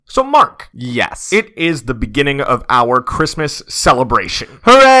So, Mark, Yes. it is the beginning of our Christmas celebration.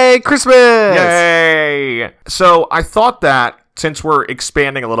 Hooray, Christmas! Yay! So, I thought that since we're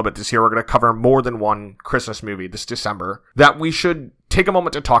expanding a little bit this year, we're going to cover more than one Christmas movie this December, that we should take a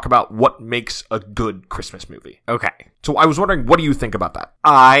moment to talk about what makes a good Christmas movie. Okay. So, I was wondering, what do you think about that?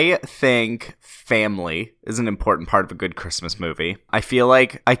 I think family is an important part of a good Christmas movie. I feel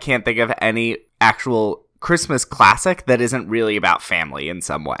like I can't think of any actual Christmas classic that isn't really about family in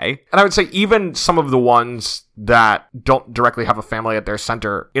some way. And I would say even some of the ones that don't directly have a family at their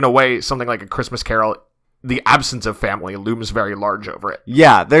center, in a way, something like A Christmas Carol, the absence of family looms very large over it.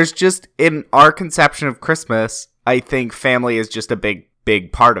 Yeah, there's just, in our conception of Christmas, I think family is just a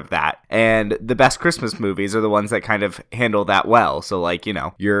big part of that. And the best Christmas movies are the ones that kind of handle that well. So, like, you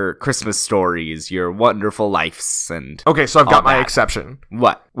know, your Christmas Stories, your Wonderful Lives, and Okay, so I've got all my that. exception,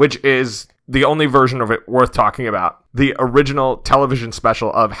 What? which is the only version of it worth talking about. The original television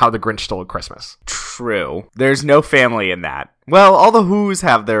special of How the Grinch Stole Christmas. True. There's no family in that. Well, all the Who's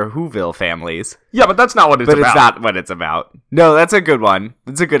have their Whoville families, Yeah, but that's not what it's but about. it's not what it's about. No, that's a good one.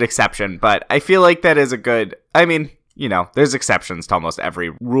 It's a good exception, but I feel like that is a good, I mean, you know, there's exceptions to almost every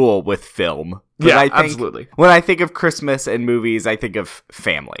rule with film. But Yeah, I think absolutely. When I think of Christmas and movies, I think of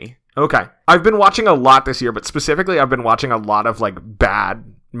family. Okay. I've been watching a lot this year, but specifically I've been watching a lot of like bad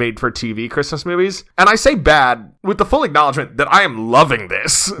made-for-TV Christmas movies. And I say bad with the full acknowledgement that I am loving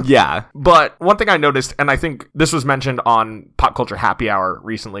this. Yeah. But one thing I noticed, and I think this was mentioned on Pop Culture Happy Hour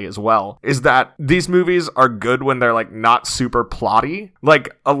recently as well, is that these movies are good when they're like not super plotty. Like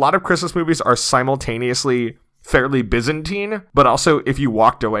a lot of Christmas movies are simultaneously fairly Byzantine, but also if you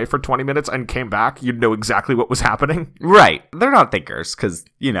walked away for 20 minutes and came back, you'd know exactly what was happening. Right. They're not thinkers because,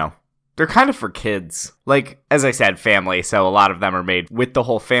 you know, they're kind of for kids. Like, as I said, family, so a lot of them are made with the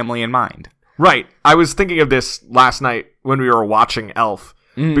whole family in mind. Right. I was thinking of this last night when we were watching Elf,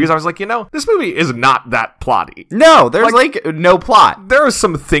 because I was like, you know, this movie is not that plotty. No, there's like no plot. There are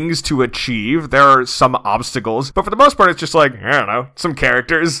some things to achieve. There are some obstacles. But for the most part, it's just like, I don't know, some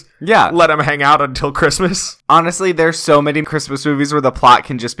characters. Yeah. Let them hang out until Christmas. Honestly, there's so many Christmas movies where the plot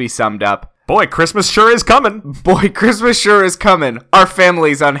can just be summed up. Boy, Christmas sure is coming. Boy, Christmas sure is coming. Our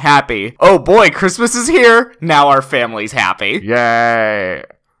family's unhappy. Oh boy, Christmas is here. Now our family's happy. Yay.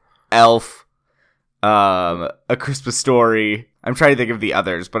 Elf. A Christmas Story. I'm trying to think of the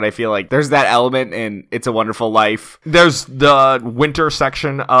others, but I feel like there's that element in It's a Wonderful Life. There's the winter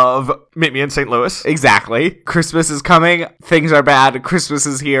section of Meet Me in St. Louis. Exactly. Christmas is coming. Things are bad. Christmas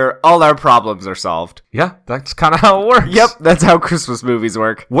is here. All our problems are solved. Yeah, that's kind of how it works. Yep, that's how Christmas movies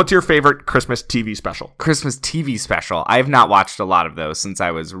work. What's your favorite Christmas TV special? Christmas TV special. I have not watched a lot of those since I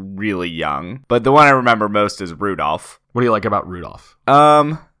was really young, but the one I remember most is Rudolph. What do you like about Rudolph?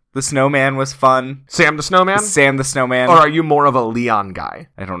 The Snowman was fun. Sam the Snowman? Sam the Snowman. Or are you more of a Leon guy?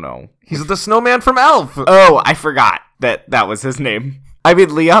 I don't know. He's the snowman from Elf. Oh, I forgot that was his name. I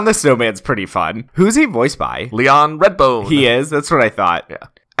mean, Leon the Snowman's pretty fun. Who's he voiced by? Leon Redbone. He is? That's what I thought. Yeah.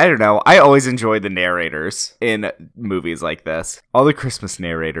 I don't know. I always enjoy the narrators in movies like this. All the Christmas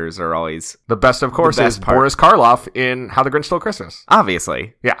narrators are always, The best, of course, The best is part. Boris Karloff in How the Grinch Stole Christmas.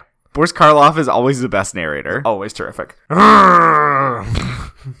 obviously. Yeah. Boris Karloff is always the best narrator. Always terrific.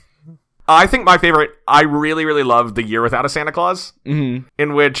 I think my favorite, I really, really love The Year Without a Santa Claus, in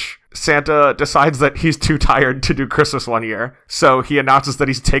which Santa decides that he's too tired to do Christmas one year, so he announces that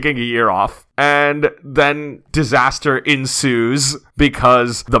he's taking a year off, and then disaster ensues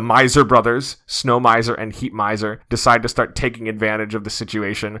because the Miser brothers, Snow Miser and Heat Miser, decide to start taking advantage of the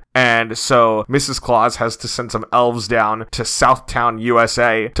situation, and so Mrs. Claus has to send some elves down to Southtown,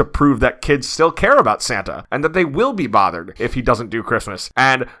 USA to prove that kids still care about Santa, and that they will be bothered if he doesn't do Christmas.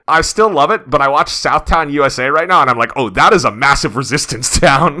 And I still love it, but I watch Southtown, USA right now, and I'm like, oh, that is a massive resistance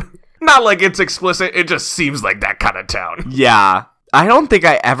town. Not like it's explicit, it just seems like that kind of town. Yeah. I don't think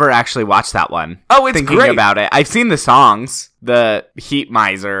I ever actually watched that one. Oh, it's thinking great. about it. I've seen the songs, the Heat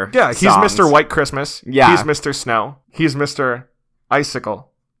Miser. Yeah, he's songs. Mr. White Christmas. Yeah. He's Mr. Snow. He's Mr.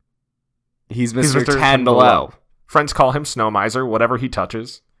 Icicle. He's He's Mr. 10 Below. Friends call him Snow Miser. Whatever he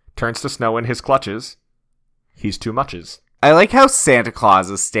touches turns to snow in his clutches. He's too muches. I like how Santa Claus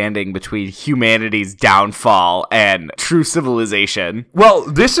is standing between humanity's downfall and true civilization. Well,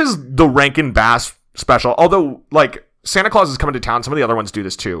 this is the Rankin Bass special. Although, like, Santa Claus is coming to town. Some of the other ones do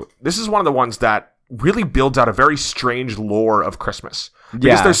this too. This is one of the ones that really builds out a very strange lore of Christmas. Because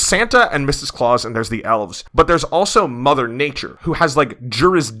Yeah. there's Santa and Mrs. Claus and there's the elves. But there's also Mother Nature, who has like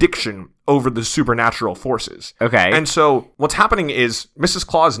jurisdiction over the supernatural forces. Okay. And so what's happening is Mrs.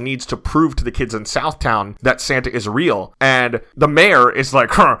 Claus needs to prove to the kids in Southtown that Santa is real. And the mayor is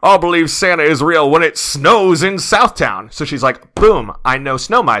like, I'll believe Santa is real when it snows in Southtown. So she's like, boom, I know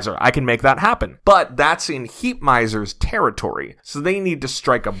Snow Miser. I can make that happen. But that's in Heat Miser's territory. So they need to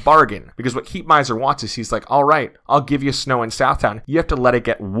strike a bargain. Because what Heat Miser wants is he's like, all right, I'll give you snow in Southtown. You have to let it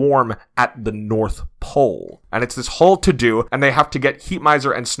get warm at the North Pole. And it's this whole to-do, and they have to get Heat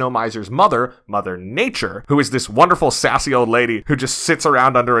Miser and Snow Miser's mother, Mother Nature, who is this wonderful sassy old lady who just sits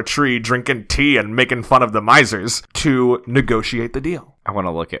around under a tree drinking tea and making fun of the misers, to negotiate the deal. I want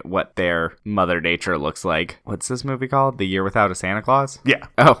to look at what their Mother Nature looks like. What's this movie called? The Year Without a Santa Claus? Yeah.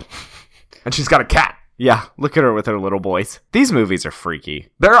 Oh. And she's got a cat. Yeah, look at her with her little boys. These movies are freaky.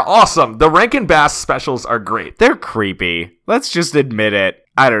 They're awesome. The Rankin Bass specials are great. They're creepy. Let's just admit it.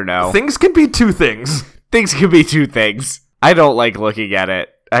 I don't know. Things can be two things. Things can be two things. I don't like looking at it.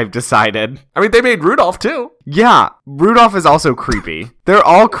 I've decided. I mean, they made Rudolph, too. Yeah, Rudolph is also creepy. They're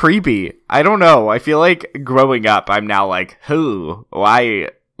all creepy. I don't know. I feel like growing up, I'm now like,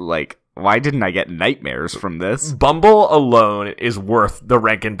 why didn't I get nightmares from this? Bumble alone is worth the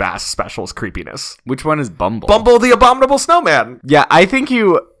Rankin Bass specials creepiness. Which one is Bumble? Bumble the Abominable Snowman. Yeah, I think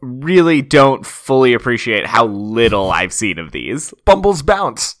you really don't fully appreciate how little I've seen of these. Bumble's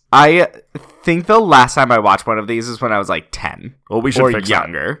Bounce. I think the last time I watched one of these is when I was like 10. Well, we should or fix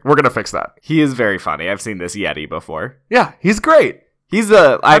younger. that. We're going to fix that. He is very funny. I've seen this Yeti before. Yeah, he's great. He's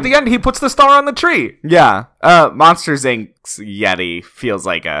the... At the end, he puts the star on the tree. Yeah. Monsters Inc.'s Yeti feels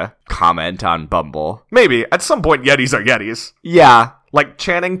like a comment on Bumble. Maybe. At some point, Yetis are Yetis. Yeah. Like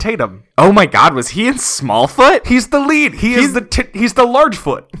Channing Tatum. Oh my god, was he in Smallfoot? He's the lead. He's the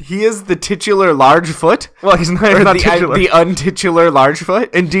Largefoot. He is the titular Largefoot? Well, he's not, Or not the titular. the untitular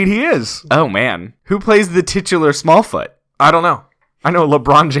Largefoot? Indeed, he is. Oh man. Who plays the titular Smallfoot? I don't know. I know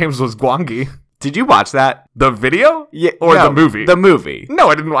LeBron James was Gwangi. Did you watch that? The video? Yeah, Or no, the movie? The movie. No,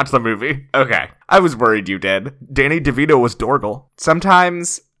 I didn't watch the movie. Okay. I was worried you did. Danny DeVito was Dorgle.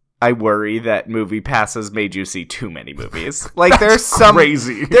 Sometimes I worry that Movie Passes made you see too many movies. Like there's some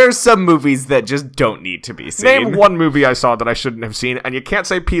crazy. There's some movies that just don't need to be seen. Name one movie I saw that I shouldn't have seen, and you can't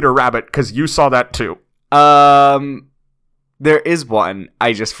say Peter Rabbit because you saw that too. There is one.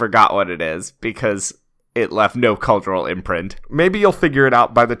 I just forgot what it is because it left no cultural imprint. Maybe you'll figure it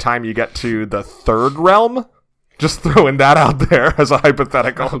out by the time you get to the third realm. Just throwing that out there as a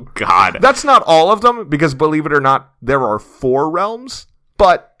hypothetical. Oh god. That's not all of them, because believe it or not, there are 4 realms.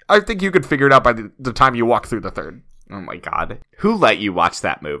 But I think you could figure it out by the time you walk through the third. Oh my god. Who let you watch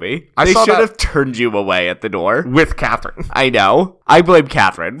that movie? I They saw should that- have turned you away at the door. With Catherine. I know. I blame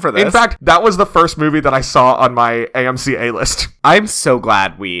Catherine for this. In fact, that was the first movie that I saw on my AMC A-list. I'm so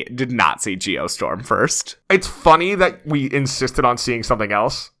glad we did not see Geostorm first. It's funny that we insisted on seeing something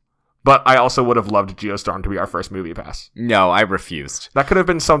else, but I also would have loved Geostorm to be our first movie pass. No, I refused. That could have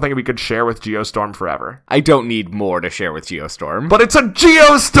been something we could share with Geostorm forever. I don't need more to share with Geostorm. But it's a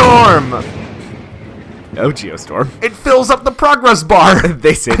Geostorm! Oh, Geostorm. It fills up the progress bar.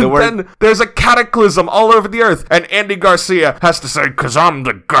 They say the And word. then there's a cataclysm all over the earth, and Andy Garcia has to say, "'Cause I'm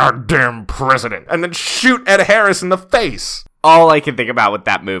the goddamn president," and then shoot Ed Harris in the face. All I can think about with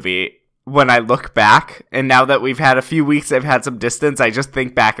that movie, when I look back, and now that we've had a few weeks, I've had some distance, I just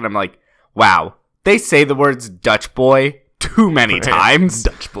think back and I'm like, wow, they say the words Dutch boy too many times.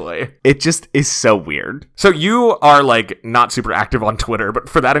 Dutch boy. It just is so weird. So you are, like, not super active on Twitter, but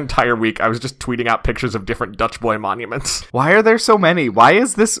for that entire week, I was just tweeting out pictures of different Dutch boy monuments. Why are there so many? Why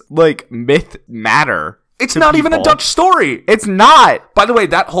is this, like, myth matter? It's to not even a people? Dutch story. It's not. By the way,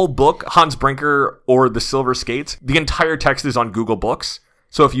 that whole book, Hans Brinker or The Silver Skates, the entire text is on Google Books.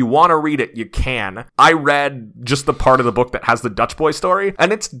 So if you want to read it, you can. I read just the part of the book that has the Dutch boy story,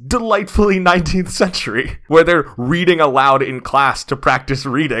 and it's delightfully 19th century, where they're reading aloud in class to practice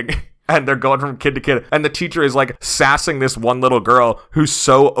reading. And they're going from kid to kid. And the teacher is, like, sassing this one little girl who's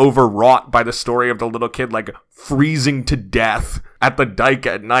so overwrought by the story of the little kid, like, freezing to death at the dike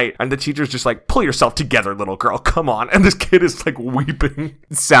at night. And the teacher's just like, pull yourself together, little girl. Come on. And this kid is, like, weeping.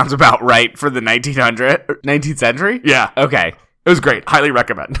 Sounds about right for the 19th century? Yeah. Okay. It was great. Highly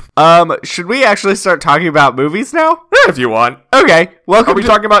recommend. Should we actually start talking about movies now? If you want. Okay. Welcome Are we to...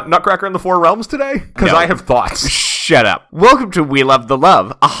 talking about Nutcracker in the Four Realms today? Because No. I have thoughts. Shut up. Welcome to We Love the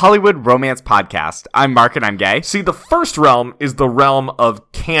Love, a Hollywood romance podcast. I'm Mark and I'm gay. See, the first realm is the realm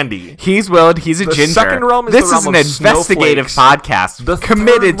of candy. He's Willard, he's a The ginger. second realm is this the is realm an of investigative snowflakes. podcast The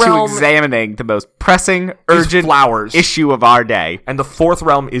committed third to realm examining the most pressing, urgent flowers. issue of our day. And the fourth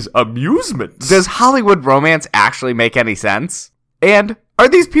realm is amusements. Does Hollywood romance actually make any sense? And are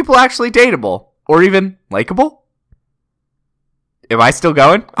these people actually dateable? Or even likable? Am I still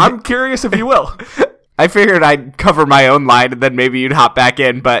going? I'm curious if you will. I figured I'd cover my own line and then maybe you'd hop back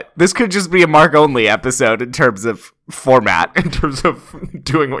in, but this could just be a Mark-only episode in terms of format. In terms of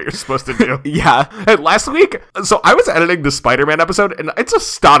doing what you're supposed to do. Yeah. And last week, so I was editing the Spider-Man episode, and it's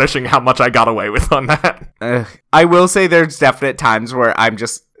astonishing how much I got away with on that. I will say there's definite times where I'm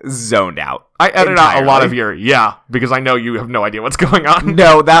just zoned out. I edit out a lot of your, because I know you have no idea what's going on.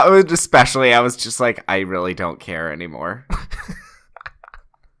 No, that was especially, I was just like, I really don't care anymore.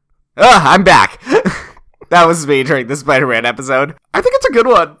 I'm back. That was me during the Spider-Man episode. I think it's a good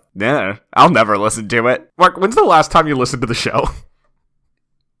one. Yeah, I'll never listen to it. Mark, when's the last time you listened to the show?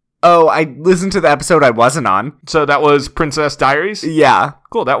 Oh, I listened to the episode I wasn't on. So that was Princess Diaries? Yeah.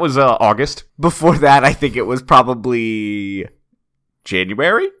 Cool, that was August. Before that, I think it was probably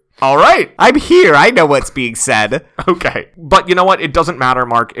January? All right. I'm here. I know what's being said. Okay. But you know what? It doesn't matter,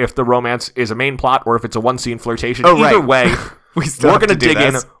 Mark, if the romance is a main plot or if it's a one-scene flirtation. Either way, we're going to dig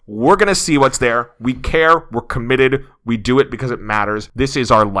in. We're going to see what's there. We care. We're committed. We do it because it matters. This is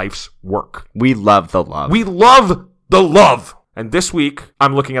our life's work. We love the love. We love the love. And this week,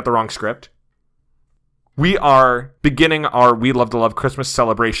 I'm looking at the wrong script. We are beginning our We Love the Love Christmas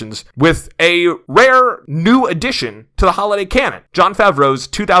celebrations with a rare new addition to the holiday canon. Jon Favreau's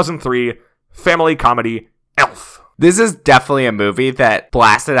 2003 family comedy, Elf. This is definitely a movie that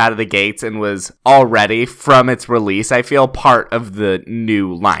blasted out of the gates and was already, from its release, I feel, part of the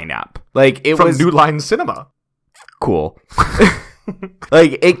new lineup. Like, it was New Line Cinema. Cool.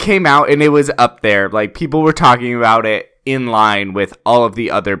 Like, it came out and it was up there. Like, people were talking about it in line with all of the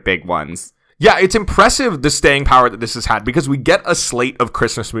other big ones. Yeah, it's impressive the staying power that this has had because we get a slate of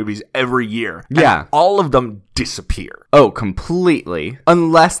Christmas movies every year. Yeah. And all of them disappear. Oh, completely.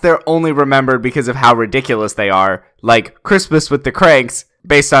 Unless they're only remembered because of how ridiculous they are, like Christmas with the Cranks,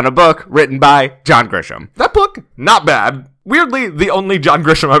 based on a book written by John Grisham. That book, not bad. Weirdly, the only John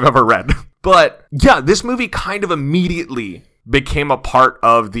Grisham I've ever read. But yeah, this movie kind of immediately became a part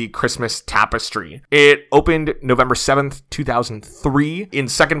of the Christmas tapestry. It opened November 7th, 2003, in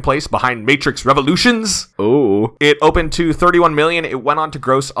second place behind Matrix Revolutions. Ooh. It opened to 31 million. It went on to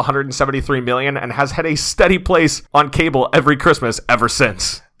gross 173 million and has had a steady place on cable every Christmas ever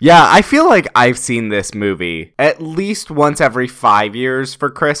since. Yeah, I feel like I've seen this movie at least once every 5 years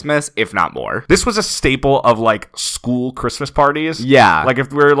for Christmas, if not more. This was a staple of, like, school Christmas parties. Yeah. Like,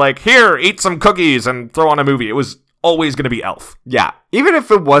 if we were like, here, eat some cookies and throw on a movie, it was always going to be Elf. Yeah. Even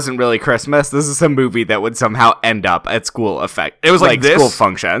if it wasn't really Christmas, this is a movie that would somehow end up at school effect. It was like this, school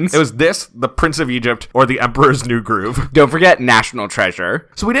functions. It was this, The Prince of Egypt, or The Emperor's New Groove. Don't forget National Treasure.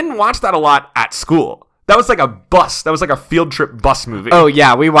 So we didn't watch that a lot at school. That was like a bus. That was like a field trip bus movie. Oh,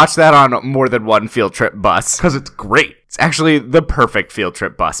 yeah. We watched that on more than one field trip bus. Because it's great. It's actually the perfect field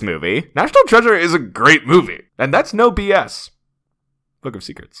trip bus movie. National Treasure is a great movie. And that's no BS. Book of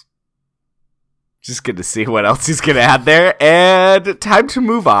Secrets. Just good to see what else he's going to add there. And time to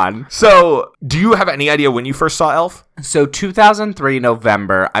move on. So, do you have any idea when you first saw Elf? So, 2003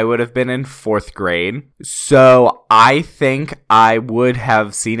 November, I would have been in 4th grade. So, I think I would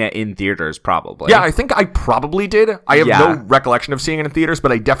have seen it in theaters, probably. Yeah, I think I probably did. I have no recollection of seeing it in theaters,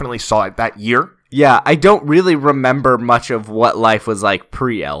 but I definitely saw it that year. Yeah, I don't really remember much of what life was like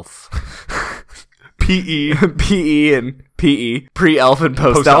pre-Elf. PE. PE and PE. Pre-Elf and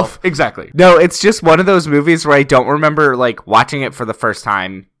post-Elf. Exactly. No, it's just one of those movies where I don't remember, like, watching it for the first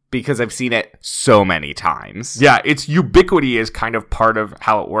time because I've seen it so many times. Yeah, its ubiquity is kind of part of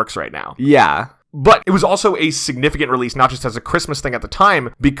how it works right now. Yeah. But it was also a significant release, not just as a Christmas thing at the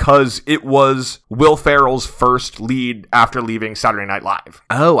time, because it was Will Ferrell's first lead after leaving Saturday Night Live.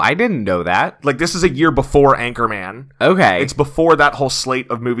 Oh, I didn't know that. Like, this is a year before Anchorman. Okay. It's before that whole slate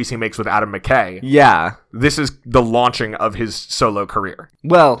of movies he makes with Adam McKay. Yeah. This is the launching of his solo career.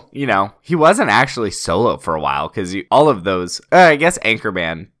 Well, you know, he wasn't actually solo for a while, because all of those, I guess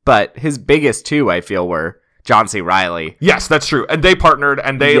Anchorman, but his biggest two, I feel, were John C. Reilly. Yes, that's true. And they partnered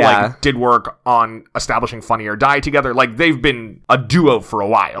and they like did work on establishing Funny or Die together. Like, they've been a duo for a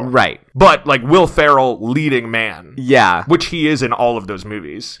while. Right. But like Will Ferrell, leading man. Yeah. Which he is in all of those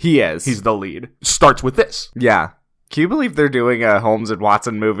movies. He is. He's the lead. Starts with this. Yeah. Can you believe they're doing a Holmes and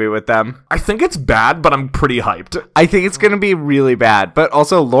Watson movie with them? I think it's bad, but I'm pretty hyped. I think it's going to be really bad. But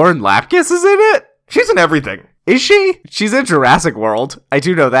also Lauren Lapkus is in it? She's in everything. Is she? She's in Jurassic World. I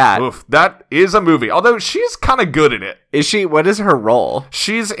do know that. Oof, that is a movie. Although she's kind of good in it. Is she? What is her role?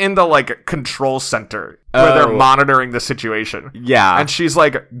 She's in the, like, control center where they're monitoring the situation. Yeah. And she's,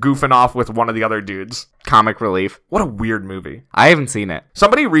 like, goofing off with one of the other dudes. Comic relief. What a weird movie. I haven't seen it.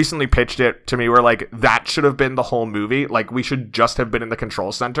 Somebody recently pitched it to me where, like, that should have been the whole movie. Like, we should just have been in the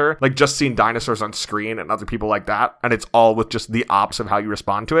control center. Like, just seeing dinosaurs on screen and other people like that. And it's all with just the ops of how you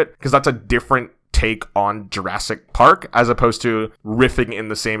respond to it. Because that's a different take on Jurassic Park as opposed to riffing in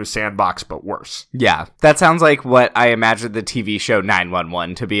the same sandbox but worse. Yeah, that sounds like what I imagined the TV show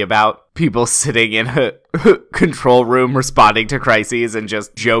 911 to be about. People sitting in a control room responding to crises and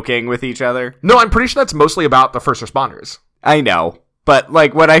just joking with each other. No, I'm pretty sure that's mostly about the first responders. I know. But,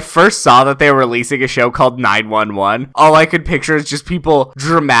 like, when I first saw that they were releasing a show called 911, all I could picture is just people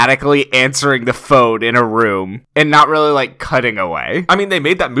dramatically answering the phone in a room and not really, like, cutting away. I mean, they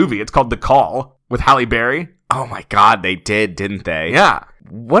made that movie. It's called The Call with Halle Berry. Oh my god, they did, didn't they? Yeah.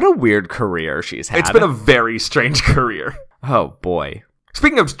 What a weird career she's had. It's been a very strange career. Oh, boy.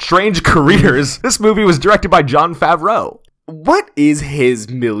 Speaking of strange careers, this movie was directed by Jon Favreau. What is his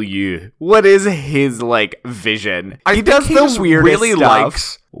milieu? What is his, like, vision? He does the weirdest really stuff.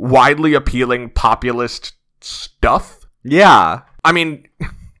 Likes widely appealing populist stuff. Yeah. I mean,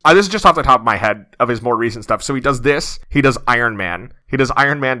 this is just off the top of my head of his more recent stuff. So he does this. He does Iron Man. He does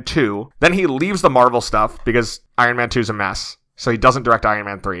Iron Man 2. Then he leaves the Marvel stuff because Iron Man 2 is a mess. So he doesn't direct Iron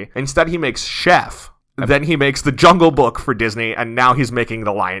Man 3. Instead, he makes Chef. Then he makes The Jungle Book for Disney, and now he's making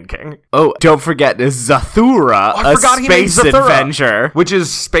The Lion King. Oh, don't forget Zathura, a space adventure. Which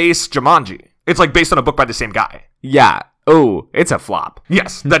is Space Jumanji. It's like based on a book by the same guy. Yeah. Oh, it's a flop.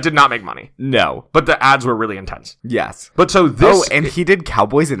 Yes, that did not make money. No. But the ads were really intense. Yes. But so this... Oh, and he did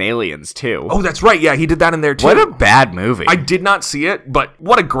Cowboys and Aliens, too. Oh, that's right. Yeah, he did that in there, too. What a bad movie. I did not see it, but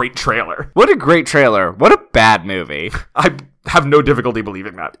what a great trailer. What a great trailer. What a bad movie. I have no difficulty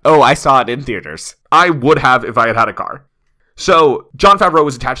believing that. Oh, I saw it in theaters. I would have if I had had a car. So, Jon Favreau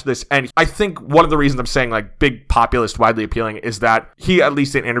was attached to this, and I think one of the reasons I'm saying, like, big populist, widely appealing, is that he, at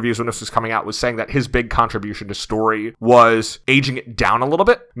least in interviews when this was coming out, was saying that his big contribution to story was aging it down a little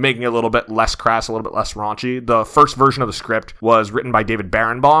bit, making it a little bit less crass, a little bit less raunchy. The first version of the script was written by David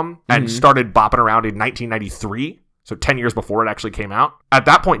Barenbaum and started bopping around in 1993. So 10 years before it actually came out. At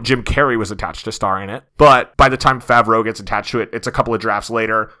that point, Jim Carrey was attached to star in it. But by the time Favreau gets attached to it, it's a couple of drafts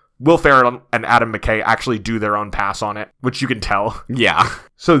later. Will Ferrell and Adam McKay actually do their own pass on it, which you can tell. Yeah.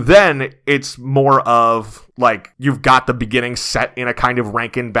 So then it's more of, like, you've got the beginning set in a kind of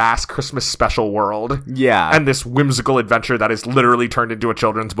Rankin-Bass Christmas special world. Yeah. And this whimsical adventure that is literally turned into a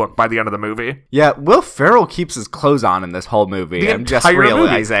children's book by the end of the movie. Yeah, Will Ferrell keeps his clothes on in this whole movie. I'm just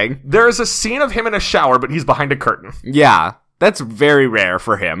realizing. Movie. There is a scene of him in a shower, but he's behind a curtain. Yeah. That's very rare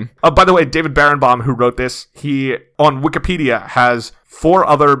for him. By the way, David Barenbaum, who wrote this, he, on Wikipedia, has 4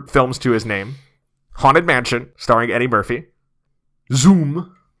 other films to his name. Haunted Mansion, starring Eddie Murphy.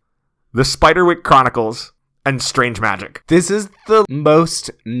 Zoom. The Spiderwick Chronicles. And Strange Magic. This is the most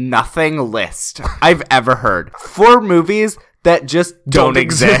nothing list I've ever heard. 4 movies that just don't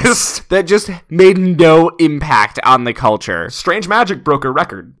exist. That just made no impact on the culture. Strange Magic broke a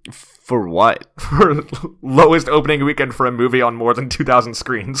record. For what? For lowest opening weekend for a movie on more than 2,000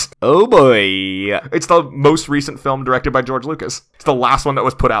 screens. Oh boy. It's the most recent film directed by George Lucas. It's the last one that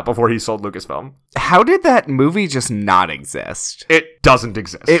was put out before he sold Lucasfilm. How did that movie just not exist? It doesn't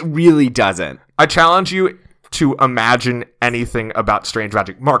exist. It really doesn't. I challenge you to imagine anything about Strange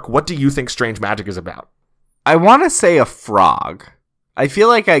Magic. Mark, what do you think Strange Magic is about? I want to say a frog. I feel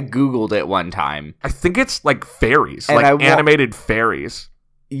like I Googled it one time. I think it's like fairies, and like animated fairies.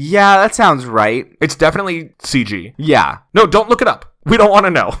 Yeah, that sounds right. It's definitely CG. Yeah. No, don't look it up. We don't want to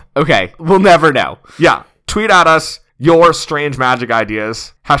know. Okay, we'll never know. Yeah. Tweet at us your strange magic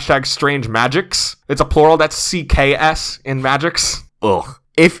ideas. # strange magics. It's a plural. That's CKS in magics. Ugh.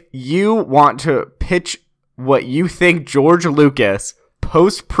 If you want to pitch what you think George Lucas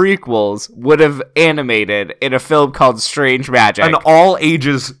post-prequels would have animated in a film called Strange Magic, an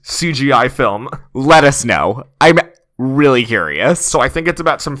all-ages CGI film, let us know. I'm really curious. So I think it's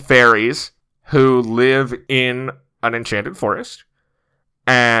about some fairies who live in an enchanted forest,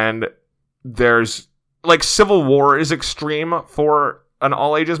 and there's, like, civil war is extreme for an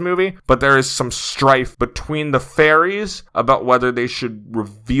all-ages movie, but there is some strife between the fairies about whether they should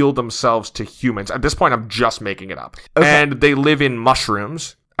reveal themselves to humans. At this point, I'm just making it up. Okay. And they live in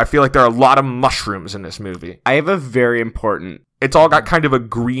mushrooms. I feel like there are a lot of mushrooms in this movie. I have a very important... It's all got kind of a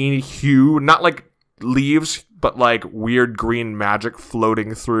green hue, not like leaves, but like weird green magic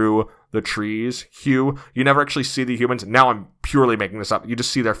floating through the trees hue. You never actually see the humans. Now I'm purely making this up. You just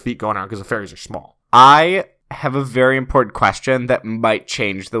see their feet going out because the fairies are small. I have a very important question that might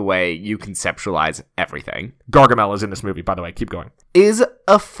change the way you conceptualize everything. Gargamel is in this movie, by the way. Keep going. Is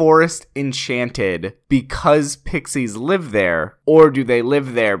a forest enchanted because pixies live there, or do they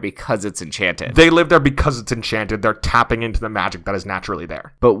live there because it's enchanted? They live there because it's enchanted. They're tapping into the magic that is naturally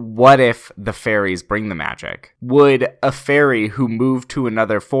there. But what if the fairies bring the magic? Would a fairy who moved to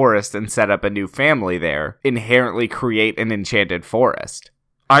another forest and set up a new family there inherently create an enchanted forest?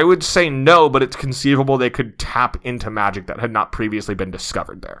 I would say no, but it's conceivable they could tap into magic that had not previously been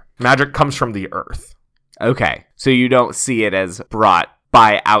discovered there. Magic comes from the earth. Okay, so you don't see it as brought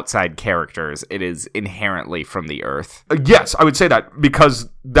by outside characters. It is inherently from the earth. Yes, I would say that, because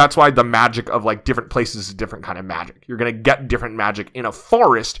that's why the magic of like different places is a different kind of magic. You're going to get different magic in a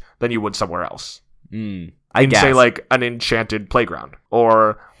forest than you would somewhere else. I guess. Say like an enchanted playground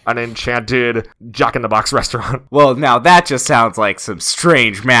or an enchanted Jack-in-the-Box restaurant. Well, now that just sounds like some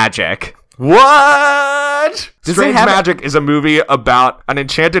strange magic. What? Strange Magic is a movie about an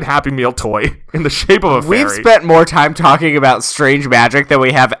enchanted Happy Meal toy in the shape of a fairy. We've spent more time talking about Strange Magic than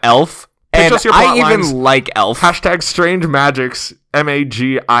we have Elf. And I even like Elf. Hashtag Strange Magics,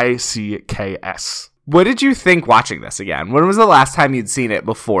 Magicks. What did you think watching this again? When was the last time you'd seen it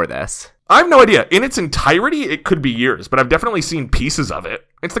before this? I have no idea. In its entirety, it could be years, but I've definitely seen pieces of it.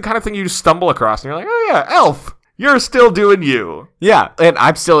 It's the kind of thing you stumble across and you're like, oh yeah, Elf. You're still doing you. Yeah, and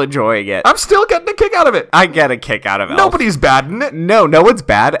I'm still enjoying it. I'm still getting a kick out of it. I get a kick out of Elf. Nobody's bad in it. No one's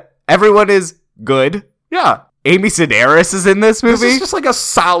bad. Everyone is good. Yeah. Amy Sedaris is in this movie. This is just like a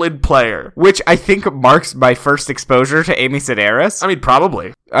solid player. Which I think marks my first exposure to Amy Sedaris. I mean,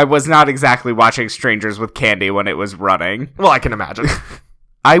 probably. I was not exactly watching Strangers with Candy when it was running. Well, I can imagine.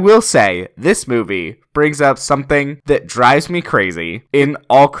 I will say, this movie brings up something that drives me crazy in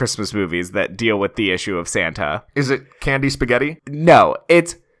all Christmas movies that deal with the issue of Santa. Is it candy spaghetti? No,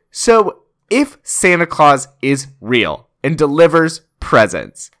 it's... So, if Santa Claus is real and delivers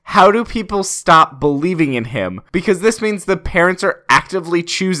presents, how do people stop believing in him? Because this means the parents are actively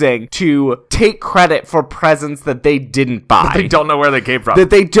choosing to take credit for presents that they didn't buy. That they don't know where they came from. That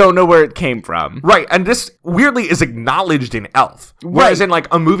they don't know where it came from. Right, and this weirdly is acknowledged in Elf. Whereas in like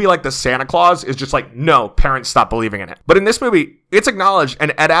a movie like The Santa Claus is just like, no, parents stop believing in it. But in this movie, it's acknowledged,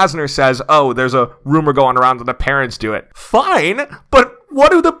 and Ed Asner says, oh, there's a rumor going around that the parents do it. Fine, but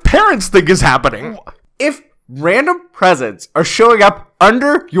what do the parents think is happening? If random presents are showing up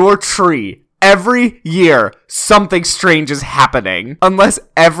under your tree every year, something strange is happening. Unless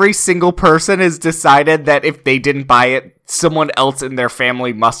every single person has decided that if they didn't buy it, someone else in their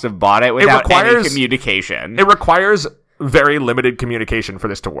family must have bought it without any communication. It requires very limited communication for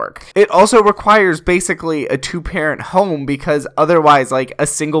this to work. It also requires basically a two-parent home, because otherwise, like a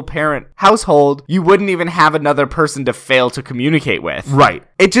single-parent household, you wouldn't even have another person to fail to communicate with. Right.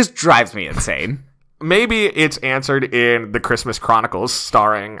 It just drives me insane. Maybe it's answered in The Christmas Chronicles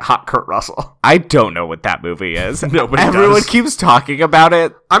starring hot Kurt Russell. I don't know what that movie is. Nobody Everyone does. keeps talking about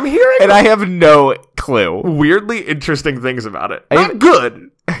it. I'm hearing and I have no clue. Weirdly interesting things about it. Not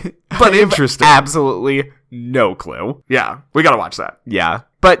good, but interesting. Absolutely no clue. Yeah, we gotta watch that. Yeah.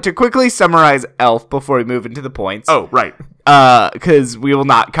 But to quickly summarize Elf before we move into the points. Oh, right. Because we will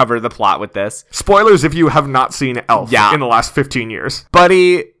not cover the plot with this. Spoilers if you have not seen Elf in the last 15 years.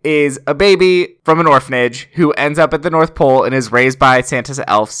 Buddy is a baby from an orphanage who ends up at the North Pole and is raised by Santa's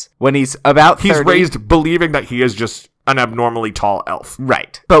elves. When he's about 30... He's raised believing that he is just an abnormally tall elf.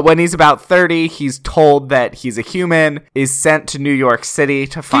 Right. But when he's about 30, he's told that he's a human, is sent to New York City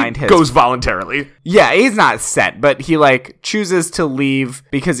to find his... goes voluntarily. Yeah, he's not sent, but he, chooses to leave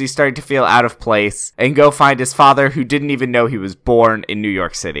because he's starting to feel out of place and go find his father, who didn't even know he was born in New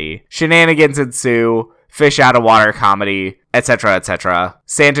York City. Shenanigans ensue, fish out of water comedy, etc., etc.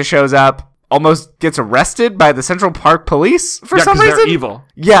 Santa shows up, almost gets arrested by the Central Park police for some reason. They're evil.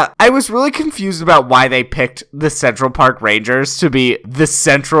 Yeah, I was really confused about why they picked the Central Park Rangers to be the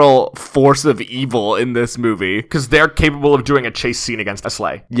central force of evil in this movie. Because they're capable of doing a chase scene against a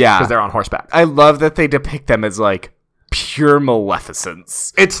sleigh. Yeah. Because they're on horseback. I love that they depict them as, pure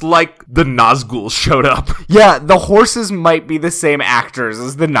maleficence. It's like the Nazguls showed up. Yeah, the horses might be the same actors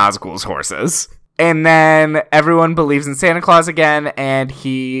as the Nazgul's horses. And then everyone believes in Santa Claus again, and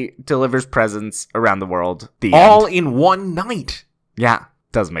he delivers presents around the world. All in one night. Yeah,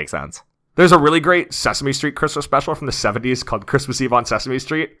 does make sense. There's a really great Sesame Street Christmas special from the 70s called Christmas Eve on Sesame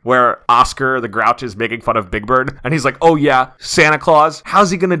Street, where Oscar the Grouch is making fun of Big Bird, and he's like, oh yeah, Santa Claus, how's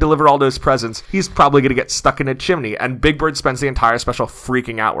he gonna deliver all those presents? He's probably gonna get stuck in a chimney. And Big Bird spends the entire special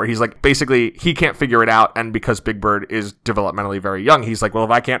freaking out, where he's like, basically, he can't figure it out, and because Big Bird is developmentally very young, he's like, well,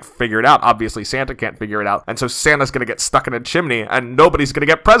 if I can't figure it out, obviously Santa can't figure it out, and so Santa's gonna get stuck in a chimney, and nobody's gonna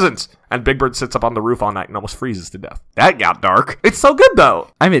get presents. and Big Bird sits up on the roof all night and almost freezes to death. That got dark. It's so good, though.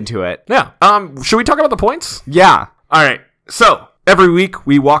 I'm into it. Yeah. Should we talk about the points? Yeah. All right. So every week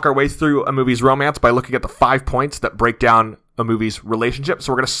we walk our way through a movie's romance by looking at the 5 points that break down a movie's relationship.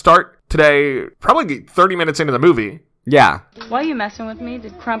 So we're going to start today, probably 30 minutes into the movie. Yeah. Why are you messing with me?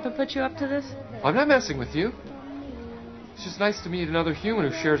 Did Crumpet put you up to this? I'm not messing with you. It's just nice to meet another human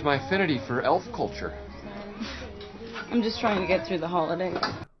who shares my affinity for elf culture. I'm just trying to get through the holidays.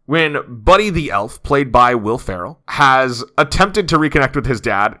 When Buddy the Elf, played by Will Ferrell, has attempted to reconnect with his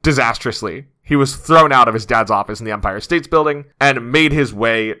dad disastrously, he was thrown out of his dad's office in the Empire States Building and made his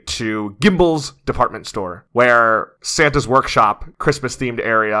way to Gimbel's department store, where Santa's workshop, Christmas-themed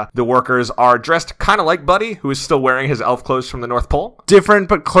area, the workers are dressed kind of like Buddy, who is still wearing his elf clothes from the North Pole. Different,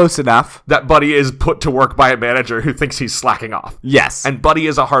 but close enough. That Buddy is put to work by a manager who thinks he's slacking off. Yes. And Buddy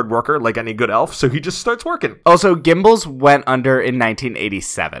is a hard worker, like any good elf, so he just starts working. Also, Gimbel's went under in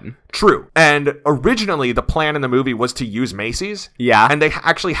 1987. True. And originally, the plan in the movie was to use Macy's. Yeah. And they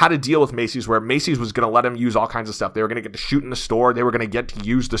actually had a deal with Macy's where Macy's was going to let him use all kinds of stuff. They were going to get to shoot in the store. They were going to get to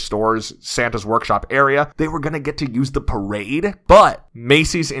use the store's Santa's workshop area. They were going to get to use the parade. But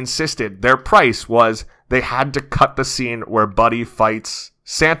Macy's insisted their price was they had to cut the scene where Buddy fights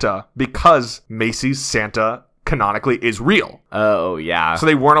Santa because Macy's Santa canonically is real. Oh, yeah. So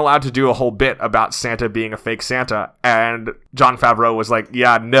they weren't allowed to do a whole bit about Santa being a fake Santa. And Jon Favreau was like,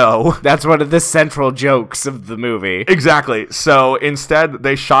 yeah, no. That's one of the central jokes of the movie. Exactly. So instead,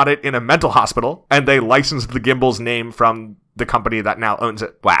 they shot it in a mental hospital, and they licensed the Gimbel's name from the company that now owns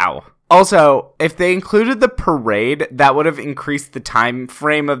it. Wow. Also, if they included the parade, that would have increased the time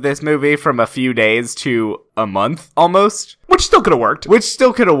frame of this movie from a few days to a month, almost. Which still could have worked. Which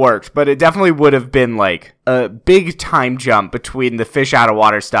still could have worked, but it definitely would have been, like, a big time jump between the fish out of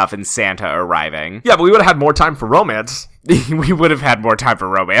water stuff and Santa arriving. Yeah, but we would have had more time for romance. We would have had more time for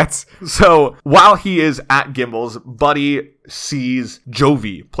romance. So, while he is at Gimbel's, Buddy sees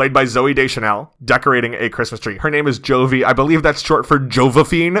Jovi, played by Zooey Deschanel, decorating a Christmas tree. Her name is Jovi. I believe that's short for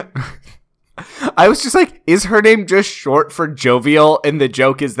Jovaphine. I was just like, is her name just short for jovial? And the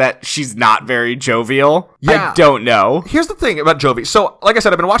joke is that she's not very jovial? Yeah. I don't know. Here's the thing about Jovi. So, like I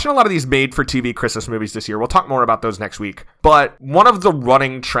said, I've been watching a lot of these made-for-TV Christmas movies this year. We'll talk more about those next week. But one of the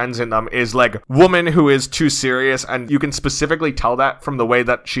running trends in them is, like, woman who is too serious, and you can specifically tell that from the way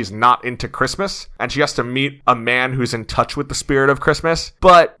that she's not into Christmas, and she has to meet a man who's in touch with the spirit of Christmas.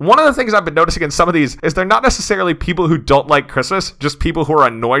 But one of the things I've been noticing in some of these is they're not necessarily people who don't like Christmas, just people who are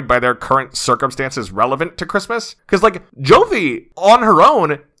annoyed by their current circumstances relevant to Christmas. Because, like, Jovi, on her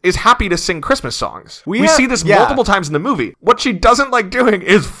own, is happy to sing Christmas songs. We see this multiple times in the movie. What she doesn't like doing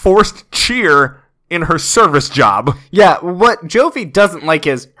is forced cheer in her service job. Yeah, what Jovi doesn't like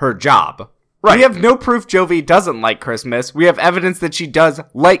is her job. Right. We have no proof Jovi doesn't like Christmas. We have evidence that she does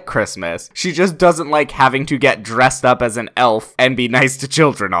like Christmas. She just doesn't like having to get dressed up as an elf and be nice to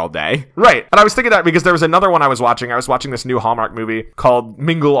children all day. Right. And I was thinking that because there was another one I was watching. I was watching this new Hallmark movie called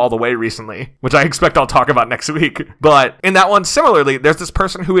Mingle All the Way recently, which I expect I'll talk about next week. But in that one, similarly, there's this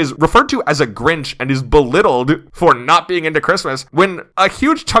person who is referred to as a Grinch and is belittled for not being into Christmas when a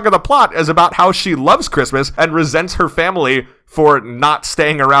huge chunk of the plot is about how she loves Christmas and resents her family for not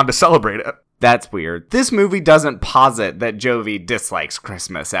staying around to celebrate it. That's weird. This movie doesn't posit that Jovi dislikes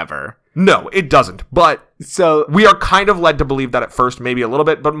Christmas ever. No, it doesn't. But so we are kind of led to believe that at first, maybe a little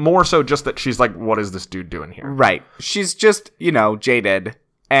bit, but more so just that she's like, what is this dude doing here? Right. She's just, jaded.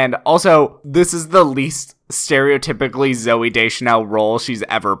 And also, this is the least stereotypically Zooey Deschanel role she's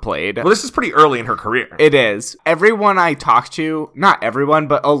ever played. Well, this is pretty early in her career. It is. Everyone I talk to, not everyone,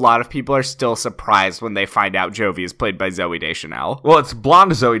 but a lot of people are still surprised when they find out Jovi is played by Zooey Deschanel. Well, it's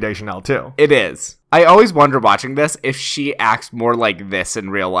blonde Zooey Deschanel, too. It is. I always wonder watching this if she acts more like this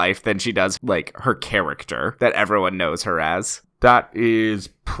in real life than she does like her character that everyone knows her as. That is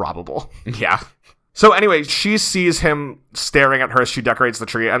probable. Yeah. So anyway, she sees him staring at her as she decorates the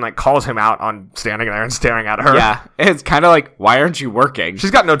tree and like calls him out on standing there and staring at her. Yeah, it's kind of like, why aren't you working?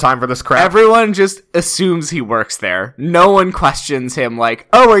 She's got no time for this crap. Everyone just assumes he works there. No one questions him like,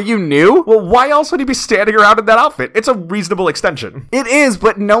 oh, are you new? Well, why else would he be standing around in that outfit? It's a reasonable extension. It is,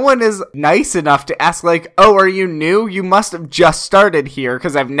 but no one is nice enough to ask like, oh, are you new? You must have just started here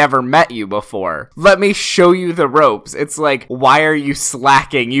because I've never met you before. Let me show you the ropes. It's like, why are you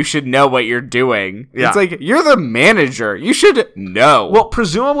slacking? You should know what you're doing. Yeah. It's like, you're the manager. You should know. Well,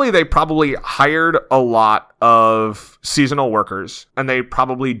 presumably they probably hired a lot of seasonal workers and they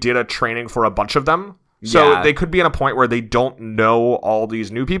probably did a training for a bunch of them. So Yeah. they could be in a point where they don't know all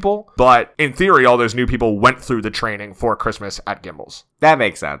these new people. But in theory, all those new people went through the training for Christmas at Gimbel's. That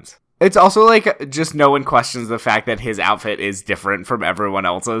makes sense. It's also like just no one questions the fact that his outfit is different from everyone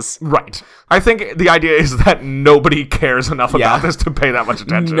else's. Right. I think the idea is that nobody cares enough about this to pay that much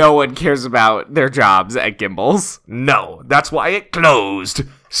attention. No one cares about their jobs at Gimbals. No, that's why it closed.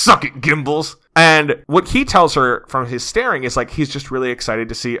 Suck it, Gimbals. And what he tells her from his staring is like he's just really excited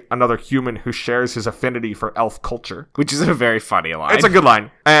to see another human who shares his affinity for elf culture. Which is a very funny line. It's a good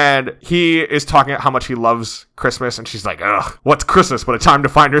line. And he is talking about how much he loves Christmas, and she's like, ugh, what's Christmas but a time to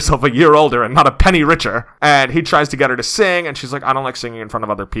find herself a year older and not a penny richer? And he tries to get her to sing, and she's like, I don't like singing in front of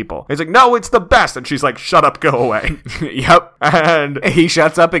other people. He's like, no, it's the best. And she's like, shut up, go away. Yep. And he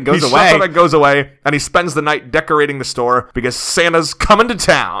shuts up and goes away. He shuts up and goes away, and he spends the night decorating the store because Santa's coming to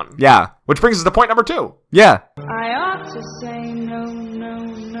town. Yeah. Which brings us to point number 2. Yeah. I ought to say no, no,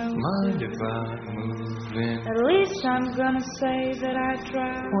 no. Mind if I move in? At least I'm gonna say that I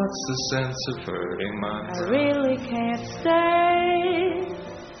tried. What's the sense of hurting my I really can't stay.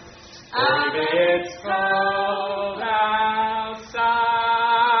 Baby, it's cold outside.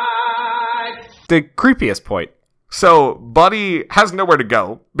 The creepiest point. So Buddy has nowhere to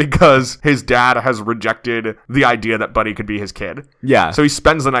go because his dad has rejected the idea that Buddy could be his kid. Yeah. So he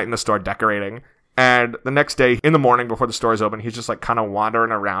spends the night in the store decorating. And the next day, in the morning before the store is open, he's just like kind of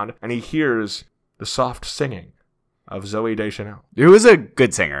wandering around, and he hears the soft singing of Zooey Deschanel. Who is a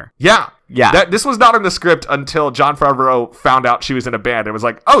good singer. Yeah. Yeah. This was not in the script until Jon Favreau found out she was in a band and was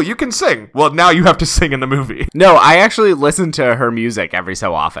like, oh, you can sing. Well, now you have to sing in the movie. No, I actually listen to her music every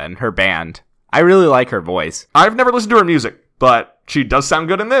so often, her band. I really like her voice. I've never listened to her music, but she does sound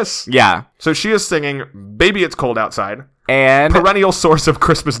good in this. Yeah. So she is singing Baby It's Cold Outside. And Perennial source of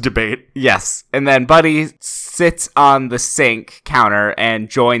Christmas debate. yes. And then Buddy sits on the sink counter and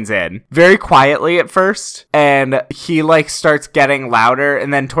joins in very quietly at first. And he like starts getting louder.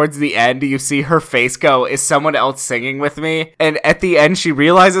 And then towards the end, you see her face go, is someone else singing with me? And at the end, she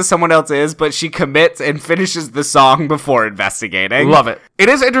realizes someone else is, but she commits and finishes the song before investigating. Love it. It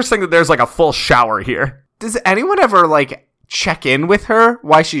is interesting that there's like a full shower here. Does anyone ever like check in with her?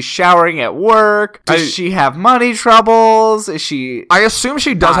 Why she's showering at work? Does she have money troubles? Is she? I assume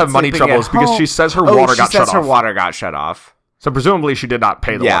she does have money sleeping troubles at because home? she says her water got shut off. Her water got shut off. So presumably she did not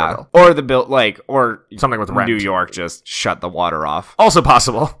pay the water bill. Or the bill, like, or Something with rent. New York just shut the water off. Also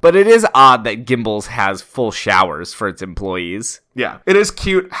possible. But it is odd that Gimbals has full showers for its employees. Yeah. It is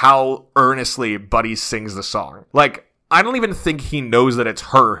cute how earnestly Buddy sings the song. Like, I don't even think he knows that it's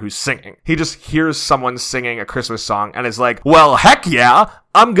her who's singing. He just hears someone singing a Christmas song and is like, well, heck yeah,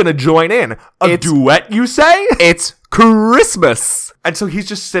 I'm gonna join in. A duet, you say? It's Christmas. And so he's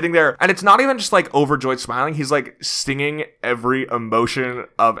just sitting there, and it's not even just like overjoyed smiling. He's like singing every emotion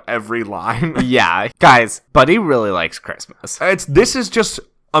of every line. Yeah. Guys, Buddy really likes Christmas. This is just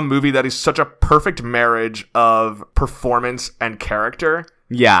a movie that is such a perfect marriage of performance and character.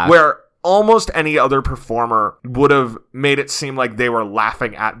 Yeah. Where almost any other performer would have made it seem like they were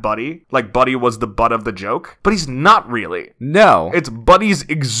laughing at Buddy. Like Buddy was the butt of the joke. But he's not really. No. It's Buddy's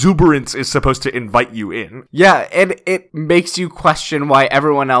exuberance is supposed to invite you in. Yeah, and it makes you question why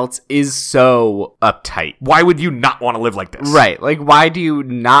everyone else is so uptight. Why would you not want to live like this? Right. Like, why do you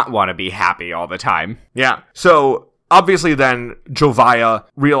not want to be happy all the time? Yeah. So obviously then Jovia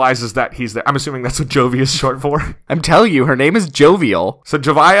realizes that he's there. I'm assuming that's what Jovi is short for. I'm telling you, her name is Jovial. So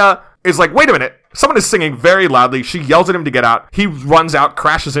Jovia is like, wait a minute. Someone is singing very loudly. She yells at him to get out. He runs out,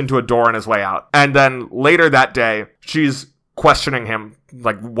 crashes into a door on his way out. And then later that day, she's questioning him,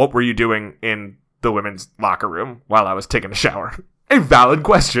 like, what were you doing in the women's locker room while I was taking a shower? A valid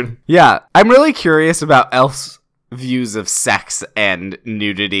question. Yeah, I'm really curious about Elf's views of sex and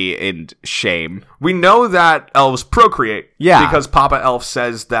nudity and shame. We know that elves procreate. Yeah. Because Papa Elf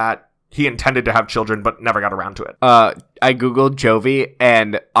says that he intended to have children but never got around to it. I googled Jovi,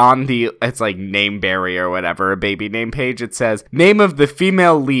 and on it's like Nameberry or whatever, a baby name page, it says, name of the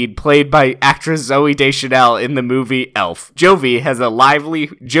female lead played by actress Zooey Deschanel in the movie Elf. Jovi has a lively,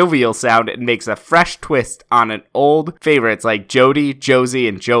 jovial sound and makes a fresh twist on an old favorites like Jody, Josie,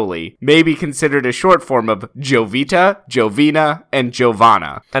 and Jolie. May be considered a short form of Jovita, Jovina, and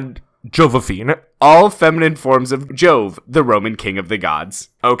Giovanna. And Josephine. All feminine forms of Jove, the Roman king of the gods.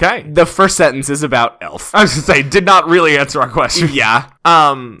 Okay. The first sentence is about Elf. I was gonna say, did not really answer our question. Yeah.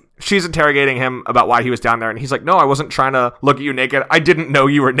 She's interrogating him about why he was down there, and he's like, no, I wasn't trying to look at you naked. I didn't know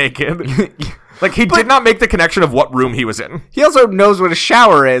you were naked. Like, he did not make the connection of what room he was in. He also knows what a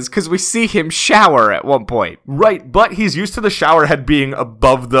shower is, because we see him shower at one point. Right, but he's used to the shower head being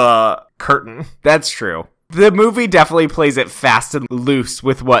above the curtain. That's true. The movie definitely plays it fast and loose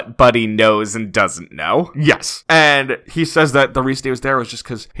with what Buddy knows and doesn't know. Yes. And he says that the reason he was there was just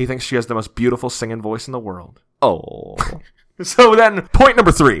because he thinks she has the most beautiful singing voice in the world. Oh. So then, point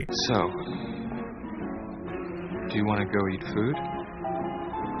number 3. So, do you want to go eat food?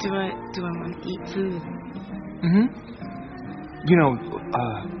 Do I want to eat food? You know,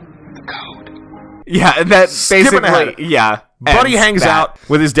 the code. Yeah, and that Skipping ahead. basically, yeah. Buddy ends hangs that. out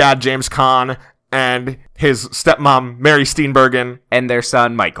with his dad, James Caan, and his stepmom, Mary Steenburgen, And their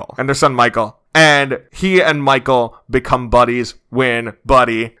son, Michael. and their son, Michael. And he and Michael become buddies when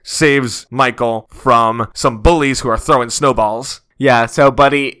Buddy saves Michael from some bullies who are throwing snowballs. Yeah, so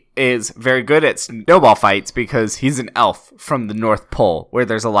Buddy is very good at snowball fights because he's an elf from the North Pole, where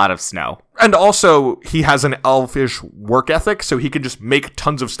there's a lot of snow. And also, he has an elfish work ethic, so he can just make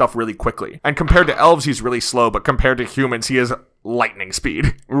tons of stuff really quickly. And compared to elves, he's really slow, but compared to humans, he is lightning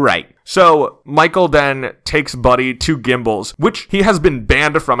speed. Right. So, Michael then takes Buddy to Gimbals, which he has been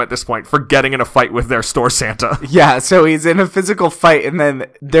banned from at this point for getting in a fight with their store Santa. Yeah, so he's in a physical fight, and then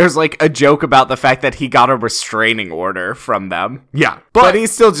there's like a joke about the fact that he got a restraining order from them. Yeah, But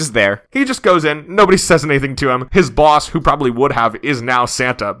he's still just there. he just goes in, nobody says anything to him. His boss, who probably would have, is now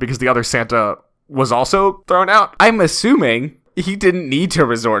Santa, because the other Santa was also thrown out. I'm assuming he didn't need to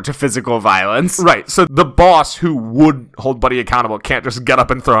resort to physical violence. Right, so the boss who would hold Buddy accountable can't just get up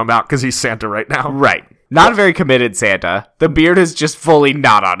and throw him out because he's Santa right now. Right. Not a very committed Santa. The beard is just fully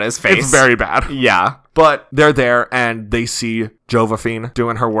not on his face. It's very bad. Yeah. But they're there and they see Josephine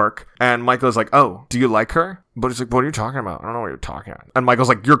doing her work. And Michael's like, oh, do you like her? But he's like, what are you talking about? I don't know what you're talking about. And Michael's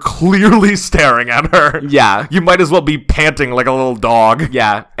like, you're clearly staring at her. Yeah. You might as well be panting like a little dog.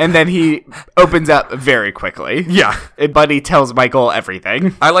 Yeah. And then he opens up very quickly. Yeah. And Buddy tells Michael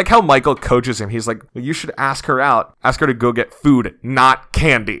everything. I like how Michael coaches him. He's like, well, you should ask her out. Ask her to go get food, not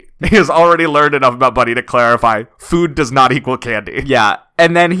candy. He has already learned enough about Buddy to clarify food does not equal candy. Yeah.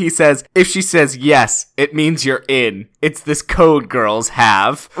 And then he says, if she says yes, it means you're in. It's this code girls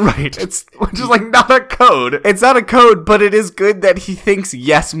have. Right. It's which is like not a code. It's not a code, but it is good that he thinks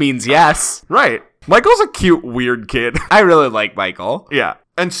yes means yes. Right. Michael's a cute, weird kid. I really like Michael. Yeah.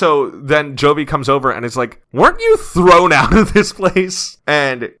 And so then Jovi comes over and is like, weren't you thrown out of this place?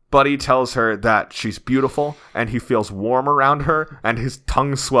 And Buddy tells her that she's beautiful and he feels warm around her and his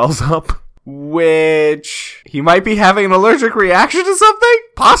tongue swells up. Which he might be having an allergic reaction to something?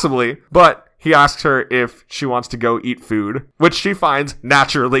 Possibly. But he asks her if she wants to go eat food, which she finds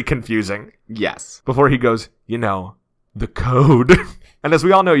naturally confusing. Yes. Before he goes, you know, the code. And as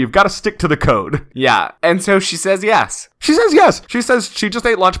we all know, you've got to stick to the code. Yeah. And so she says yes. She says yes. She says she just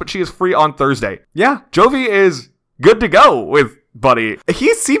ate lunch, but she is free on Thursday. Yeah. Jovi is good to go with Buddy.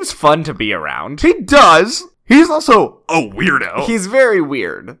 He seems fun to be around. He does. He's also a weirdo. He's very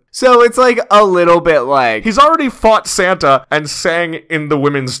weird. So it's like a little bit like... He's already fought Santa and sang in the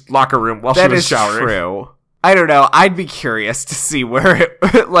women's locker room while she was showering. That is true. I don't know. I'd be curious to see where,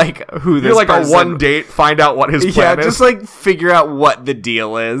 like, who this You're like person... a one date, find out what his plan is. Yeah, just like figure out what the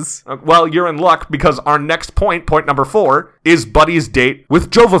deal is. Well, you're in luck because our next point number 4, is Buddy's date with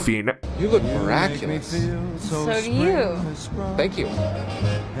Josephine. You look miraculous. So do you. Thank you.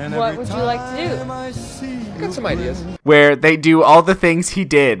 What would you like to do? I got some ideas. Where they do all the things he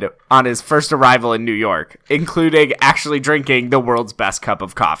did on his first arrival in New York, including actually drinking the world's best cup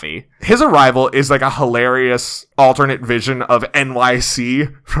of coffee. His arrival is like a hilarious alternate vision of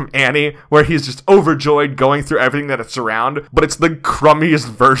NYC from Annie, where he's just overjoyed going through everything that it's around, but it's the crummiest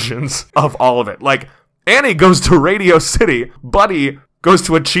versions of all of it. Like, Annie goes to Radio City, Buddy goes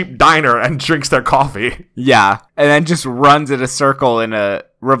to a cheap diner and drinks their coffee. Yeah, and then just runs in a circle in a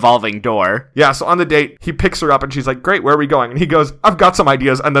revolving door. Yeah, so on the date, he picks her up and she's like, great, where are we going? And he goes, I've got some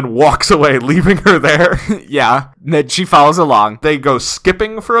ideas, and then walks away, leaving her there. Yeah, and then she follows along. They go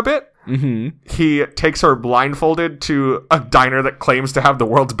skipping for a bit. Mm-hmm. He takes her blindfolded to a diner that claims to have the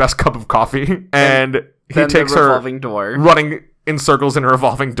world's best cup of coffee, and he takes her revolving door. running in circles in a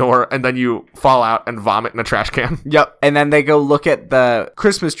revolving door, and then you fall out and vomit in a trash can. Yep. And then they go look at the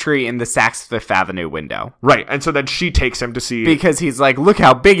Christmas tree in the Saks Fifth Avenue window. Right, and so then she takes him to see... Because he's like, look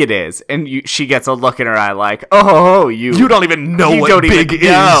how big it is. And she gets a look in her eye like, oh, you don't even know you what don't big even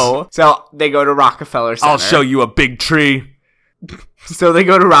is. know. So they go to Rockefeller Center. I'll show you a big tree. So they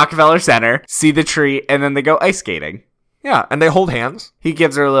go to Rockefeller Center, see the tree, and then they go ice skating. Yeah, and they hold hands. He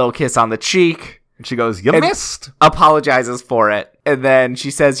gives her a little kiss on the cheek. And she goes, you And missed. apologizes for it. And then she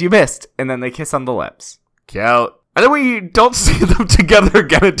says, you missed. And then they kiss on the lips. Cute. And then we don't see them together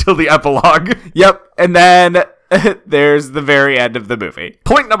again until the epilogue. Yep. And then there's the very end of the movie.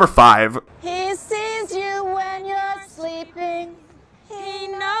 Point number 5. He sees you when you're sleeping. He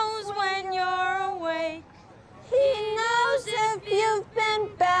knows when you're awake. He knows if you've been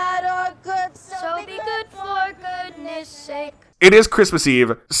bad or good. So be good for goodness sake. It is Christmas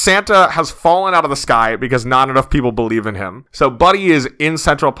Eve. Santa has fallen out of the sky because not enough people believe in him. So Buddy is in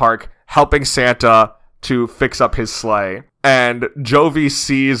Central Park helping Santa to fix up his sleigh. And Jovi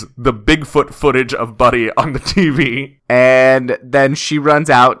sees the Bigfoot footage of Buddy on the TV. And then she runs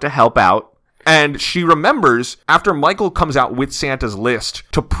out to help out. And she remembers, after Michael comes out with Santa's list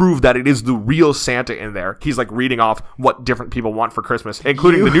to prove that it is the real Santa in there, he's like reading off what different people want for Christmas,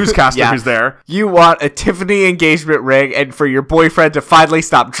 including the newscaster who's there. You want a Tiffany engagement ring and for your boyfriend to finally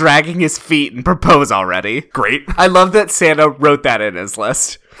stop dragging his feet and propose already. Great. I love that Santa wrote that in his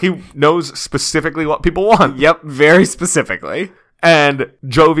list. He knows specifically what people want. Yep, very specifically. And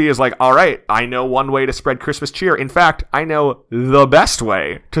Jovi is like, all right, I know one way to spread Christmas cheer. In fact, I know the best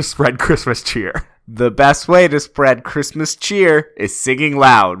way to spread Christmas cheer. The best way to spread Christmas cheer is singing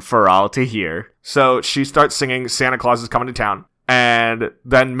loud for all to hear. So she starts singing Santa Claus is Coming to Town. And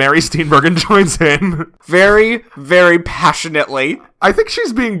then Mary Steenburgen joins in. Very, very passionately. I think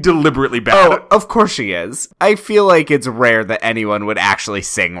she's being deliberately bad. Oh, of course she is. I feel like it's rare that anyone would actually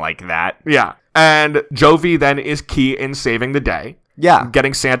sing like that. Yeah. And Jovi then is key in saving the day. Yeah.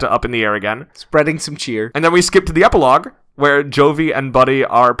 Getting Santa up in the air again. Spreading some cheer. And then we skip to the epilogue, where Jovi and Buddy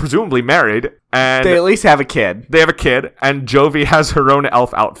are presumably married. And they at least have a kid. They have a kid, and Jovi has her own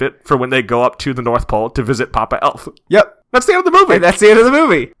elf outfit for when they go up to the North Pole to visit Papa Elf. Yep. That's the end of the movie. And that's the end of the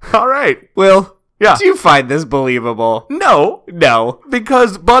movie. All right. Will, yeah. Do you find this believable? No. No.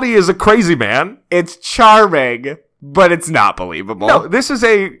 Because Buddy is a crazy man. It's charming, but it's not believable. No, this is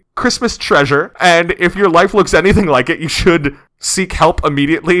a Christmas treasure, and if your life looks anything like it, you should seek help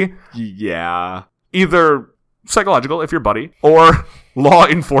immediately. Yeah. Either psychological, if you're Buddy, or law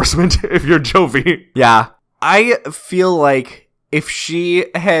enforcement, if you're Jovi. Yeah. I feel like if she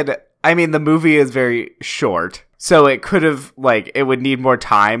had... I mean, the movie is very short, so it could have, like, it would need more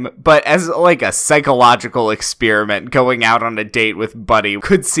time, but as, like, a psychological experiment, going out on a date with Buddy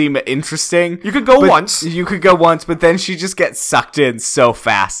could seem interesting. You could go once. You could go once, but then she just gets sucked in so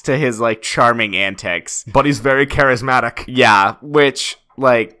fast to his, like, charming antics. Buddy's very charismatic. Yeah, which,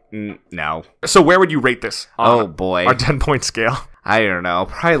 like, no. So where would you rate this? Oh, boy. Our 10-point scale. I don't know,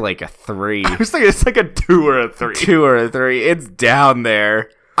 probably like a 3. I was thinking it's like a 2 or a 3. 2 or a 3. It's down there.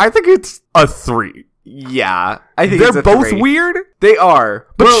 I think it's a 3. Yeah, I think they're it's a both 3. Weird. They are,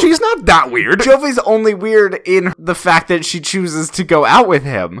 but she's not that weird. Jovi's only weird in the fact that she chooses to go out with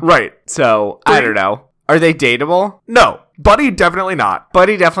him. Right. So I don't know. Are they dateable? No. Buddy definitely not.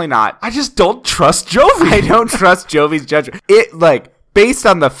 Buddy definitely not. I just don't trust Jovi. I don't trust Jovi's judgment. It like. Based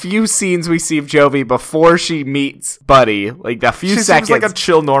on the few scenes we see of Jovi before she meets Buddy, like the few seconds. She seems like a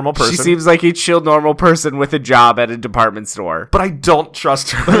chill, normal person. She seems like a chill, normal person with a job at a department store. But I don't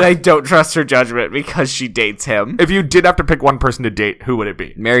trust her. But I don't trust her judgment because she dates him. If you did have to pick one person to date, who would it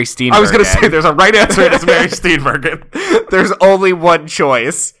be? Mary Steenburgen. I was going to say there's a right answer and it's Mary Steenburgen. There's only one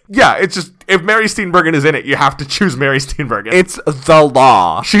choice. Yeah, it's just, if Mary Steenburgen is in it, you have to choose Mary Steenburgen. It's the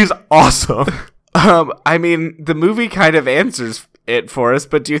law. She's awesome. I mean, the movie kind of answers it for us,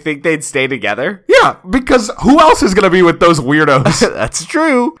 but do you think they'd stay together? Yeah, because who else is going to be with those weirdos? That's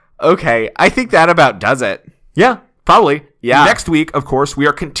true. Okay, I think that about does it. Yeah, probably. Yeah. Next week, of course, we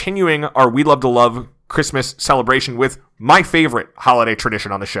are continuing our We Love to Love Christmas celebration with my favorite holiday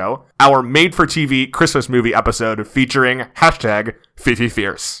tradition on the show, our made-for-TV Christmas movie episode featuring hashtag Fifi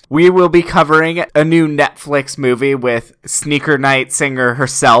Fierce. We will be covering a new Netflix movie with Sneaker Night singer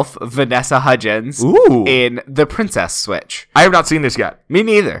herself, Vanessa Hudgens, in The Princess Switch. I have not seen this yet. Me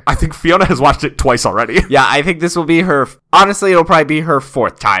neither. I think Fiona has watched it twice already. Yeah, I think this will be her... Honestly, it'll probably be her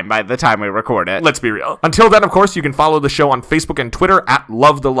 4th time by the time we record it. Let's be real. Until then, of course, you can follow the show on Facebook and Twitter at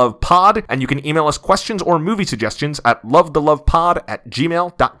LoveTheLovePod, and you can email us questions or movie suggestions at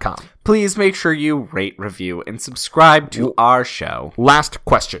lovethelovepod@gmail.com. Please make sure you rate, review, and subscribe to our show. Last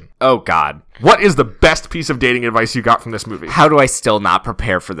question. Oh, God. What is the best piece of dating advice you got from this movie? How do I still not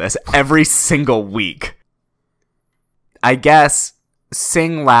prepare for this every single week? I guess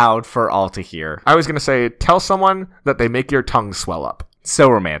sing loud for all to hear. I was going to say, tell someone that they make your tongue swell up. So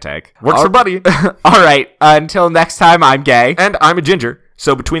romantic. Works for Buddy. All right. Until next time, I'm Gay. And I'm a Ginger.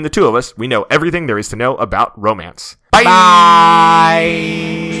 So between the two of us, we know everything there is to know about romance. Bye! Bye.